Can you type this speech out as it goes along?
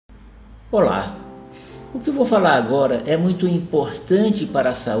Olá, o que eu vou falar agora é muito importante para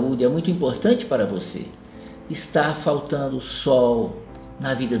a saúde, é muito importante para você. Está faltando sol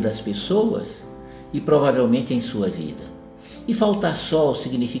na vida das pessoas e provavelmente em sua vida. E faltar sol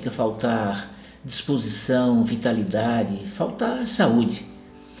significa faltar disposição, vitalidade, faltar saúde.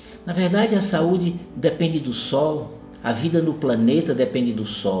 Na verdade, a saúde depende do sol, a vida no planeta depende do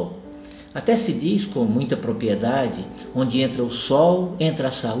sol. Até se diz com muita propriedade, onde entra o sol, entra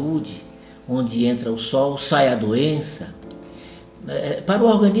a saúde. Onde entra o sol, sai a doença. Para o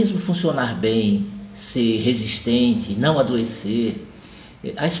organismo funcionar bem, ser resistente, não adoecer,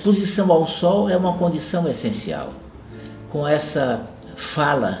 a exposição ao sol é uma condição essencial. Com essa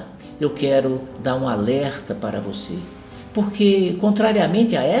fala, eu quero dar um alerta para você. Porque,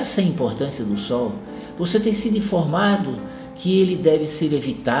 contrariamente a essa importância do sol, você tem sido informado que ele deve ser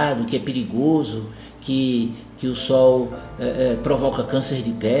evitado, que é perigoso, que o sol provoca câncer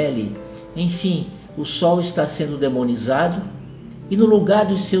de pele. Enfim, o sol está sendo demonizado e no lugar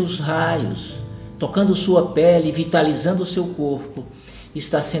dos seus raios, tocando sua pele, vitalizando o seu corpo,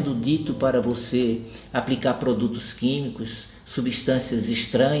 está sendo dito para você aplicar produtos químicos, substâncias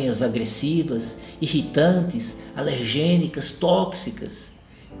estranhas, agressivas, irritantes, alergênicas, tóxicas,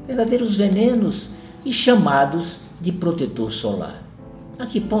 verdadeiros venenos e chamados de protetor solar. A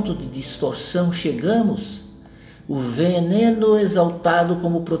que ponto de distorção chegamos? O veneno exaltado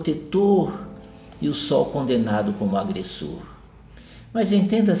como protetor e o sol condenado como agressor. Mas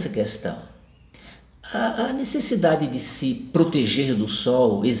entenda essa questão. A necessidade de se proteger do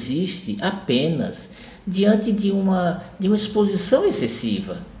sol existe apenas diante de uma exposição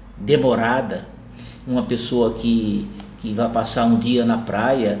excessiva, demorada. Uma pessoa que vai passar um dia na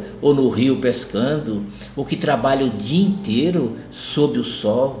praia ou no rio pescando, ou que trabalha o dia inteiro sob o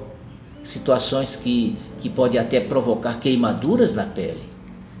sol, situações que podem até provocar queimaduras na pele.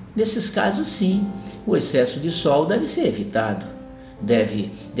 Nesses casos, sim, o excesso de sol deve ser evitado.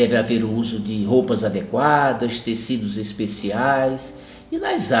 Deve haver o uso de roupas adequadas, tecidos especiais e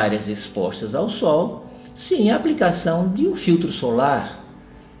nas áreas expostas ao sol, sim, a aplicação de um filtro solar.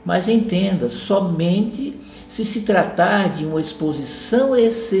 Mas entenda, somente se tratar de uma exposição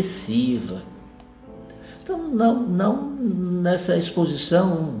excessiva. Então, não nessa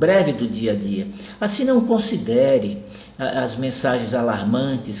exposição breve do dia a dia. Assim, não considere as mensagens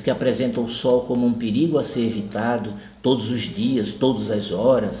alarmantes que apresentam o sol como um perigo a ser evitado todos os dias, todas as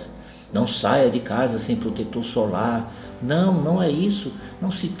horas. Não saia de casa sem protetor solar. Não é isso.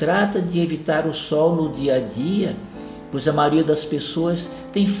 Não se trata de evitar o sol no dia a dia, pois a maioria das pessoas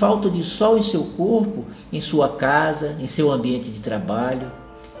tem falta de sol em seu corpo, em sua casa, em seu ambiente de trabalho,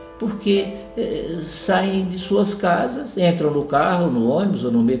 porque saem de suas casas, entram no carro, no ônibus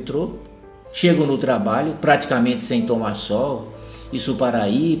ou no metrô, chegam no trabalho praticamente sem tomar sol, isso para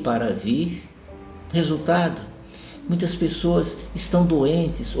ir, para vir. Resultado, muitas pessoas estão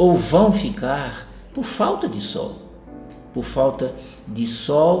doentes ou vão ficar por falta de sol. Por falta de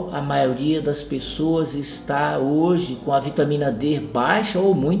sol, a maioria das pessoas está hoje com a vitamina D baixa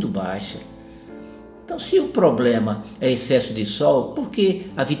ou muito baixa. Então, se o problema é excesso de sol, por que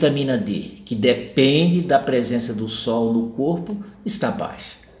a vitamina D, que depende da presença do sol no corpo, está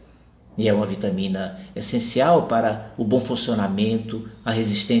baixa? E é uma vitamina essencial para o bom funcionamento, a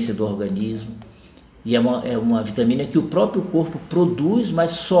resistência do organismo. E é uma vitamina que o próprio corpo produz,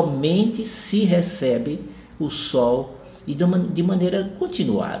 mas somente se recebe o sol e de maneira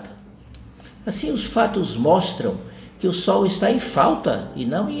continuada. Assim, os fatos mostram que o sol está em falta e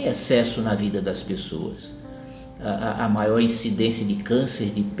não em excesso na vida das pessoas. A maior incidência de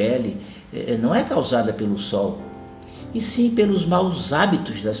câncer de pele não é causada pelo sol, e sim pelos maus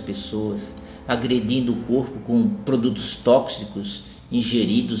hábitos das pessoas, agredindo o corpo com produtos tóxicos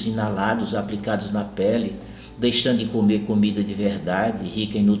ingeridos, inalados, aplicados na pele, deixando de comer comida de verdade,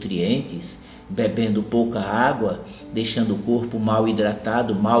 rica em nutrientes, bebendo pouca água, deixando o corpo mal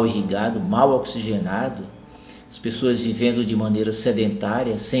hidratado, mal irrigado, mal oxigenado. As pessoas vivendo de maneira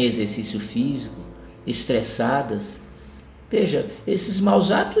sedentária, sem exercício físico, estressadas. Veja, esses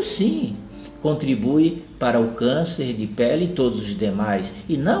maus hábitos sim contribuem para o câncer de pele e todos os demais,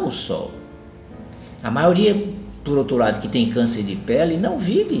 e não o sol. A maioria, por outro lado, que tem câncer de pele não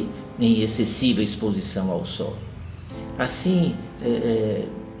vive em excessiva exposição ao sol. Assim,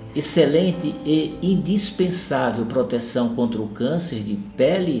 excelente e indispensável proteção contra o câncer de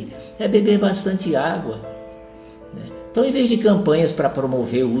pele é beber bastante água. Então, em vez de campanhas para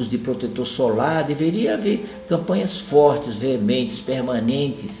promover o uso de protetor solar, deveria haver campanhas fortes, veementes,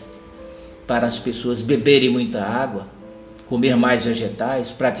 permanentes, para as pessoas beberem muita água, comer mais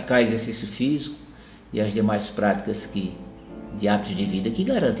vegetais, praticar exercício físico e as demais práticas que de hábitos de vida que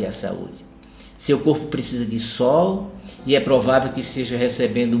garantem a saúde. Seu corpo precisa de sol e é provável que esteja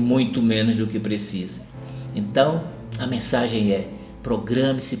recebendo muito menos do que precisa. Então, a mensagem é: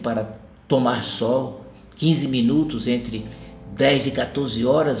 programe-se para tomar sol. 15 minutos entre 10 e 14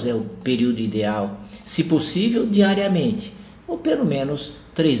 horas é o período ideal. Se possível, diariamente, ou pelo menos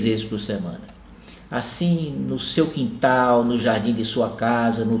 3 vezes por semana. Assim, no seu quintal, no jardim de sua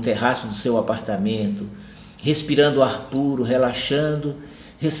casa, no terraço do seu apartamento, respirando ar puro, relaxando,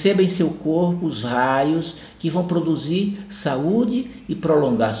 receba em seu corpo os raios que vão produzir saúde e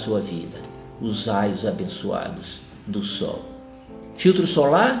prolongar sua vida. Os raios abençoados do sol. Filtro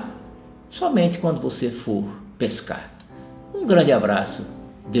solar? Somente quando você for pescar. Um grande abraço.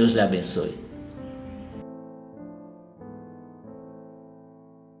 Deus lhe abençoe.